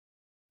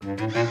I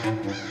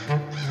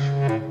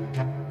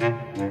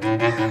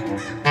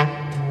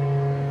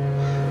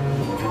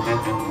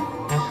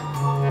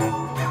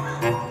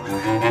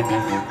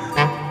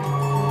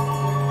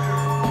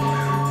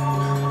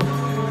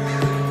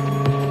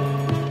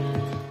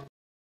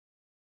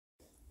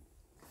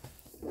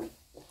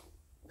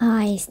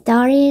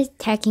started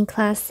taking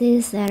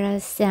classes at a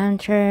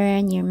center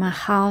near my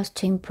house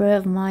to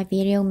improve my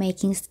video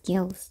making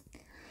skills.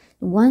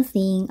 One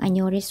thing I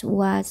noticed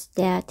was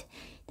that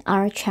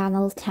our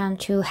channels tend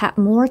to have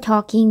more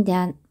talking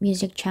than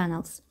music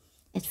channels.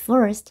 At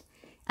first,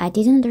 I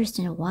didn't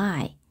understand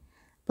why,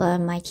 but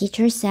my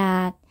teacher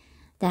said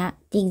that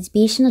the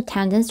exhibition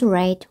attendance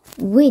rate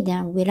with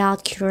and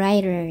without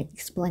curator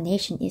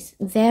explanation is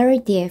very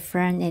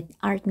different at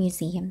art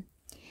museum.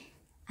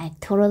 I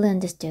totally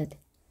understood.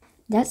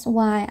 That's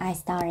why I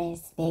started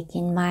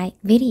speaking my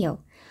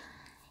video,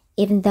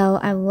 even though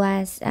I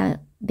was a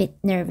bit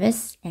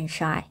nervous and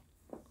shy.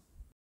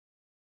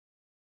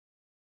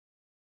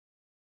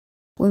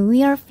 When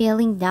we are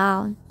feeling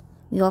down,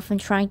 we often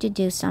try to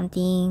do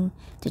something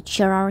to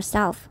cheer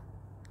ourselves.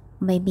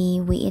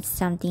 Maybe we eat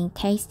something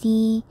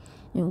tasty,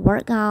 and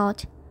work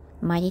out,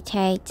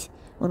 meditate,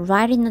 or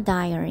write in a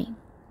diary.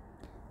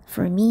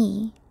 For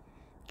me,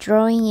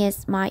 drawing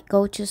is my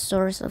go-to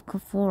source of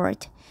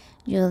comfort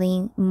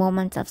during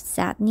moments of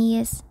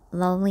sadness,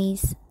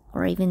 loneliness,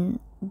 or even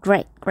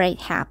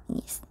great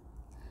happiness.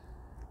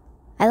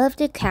 I love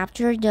to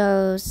capture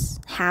those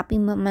happy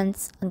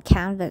moments on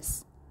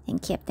canvas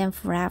and keep them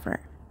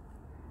forever.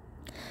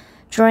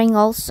 Drawing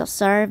also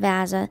serves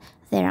as a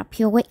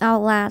therapeutic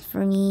outlet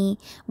for me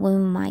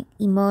when my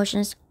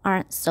emotions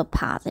aren't so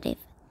positive.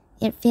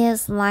 It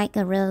feels like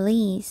a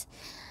release,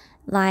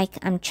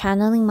 like I'm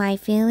channeling my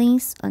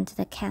feelings onto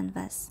the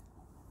canvas.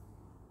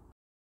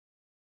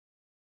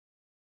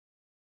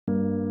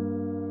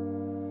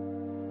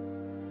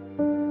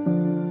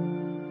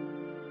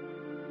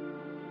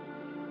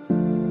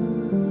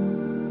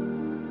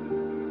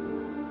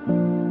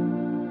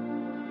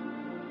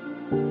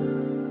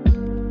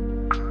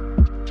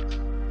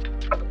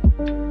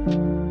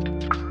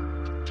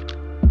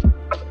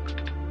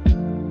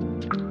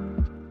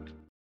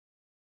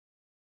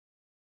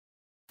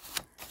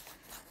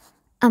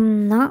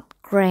 I'm not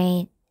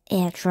great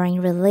at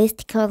drawing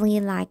realistically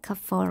like a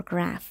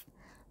photograph,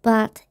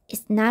 but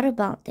it's not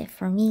about that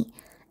for me.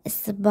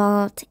 It's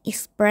about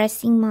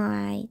expressing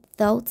my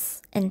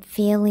thoughts and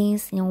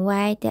feelings in a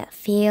way that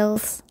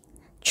feels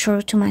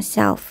true to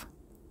myself.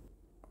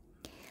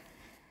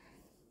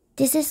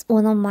 This is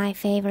one of my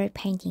favorite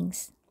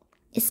paintings.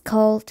 It's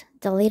called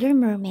The Little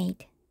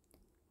Mermaid.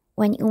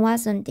 When it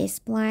was on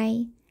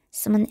display,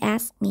 someone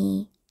asked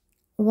me,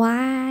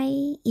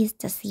 why is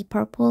the sea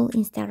purple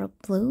instead of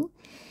blue?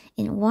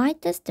 And why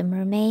does the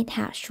mermaid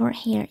have short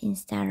hair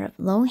instead of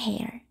long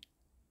hair?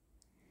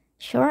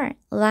 Sure,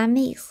 let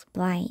me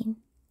explain.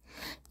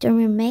 The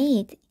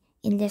mermaid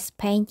in this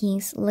painting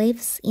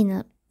lives in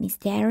a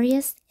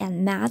mysterious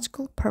and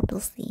magical purple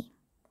sea.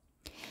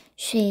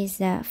 She is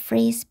a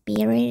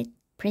free-spirited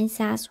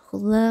princess who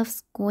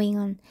loves going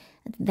on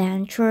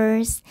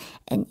adventures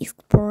and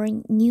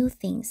exploring new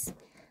things.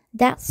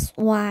 That's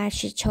why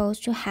she chose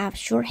to have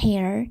short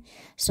hair,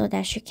 so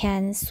that she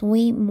can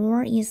swim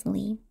more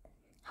easily.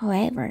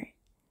 However,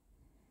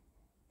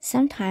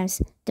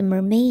 sometimes the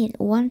mermaid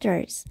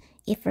wonders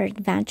if her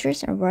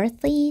adventures are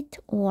worth it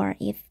or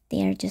if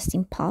they are just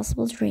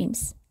impossible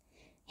dreams.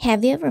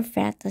 Have you ever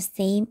felt the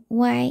same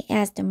way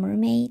as the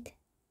mermaid?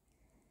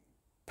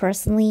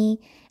 Personally,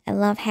 I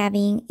love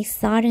having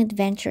exciting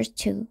adventures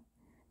too,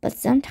 but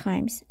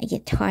sometimes I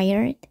get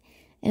tired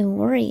and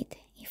worried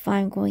if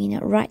I'm going in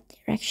the right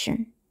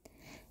direction.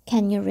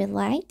 Can you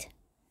relate?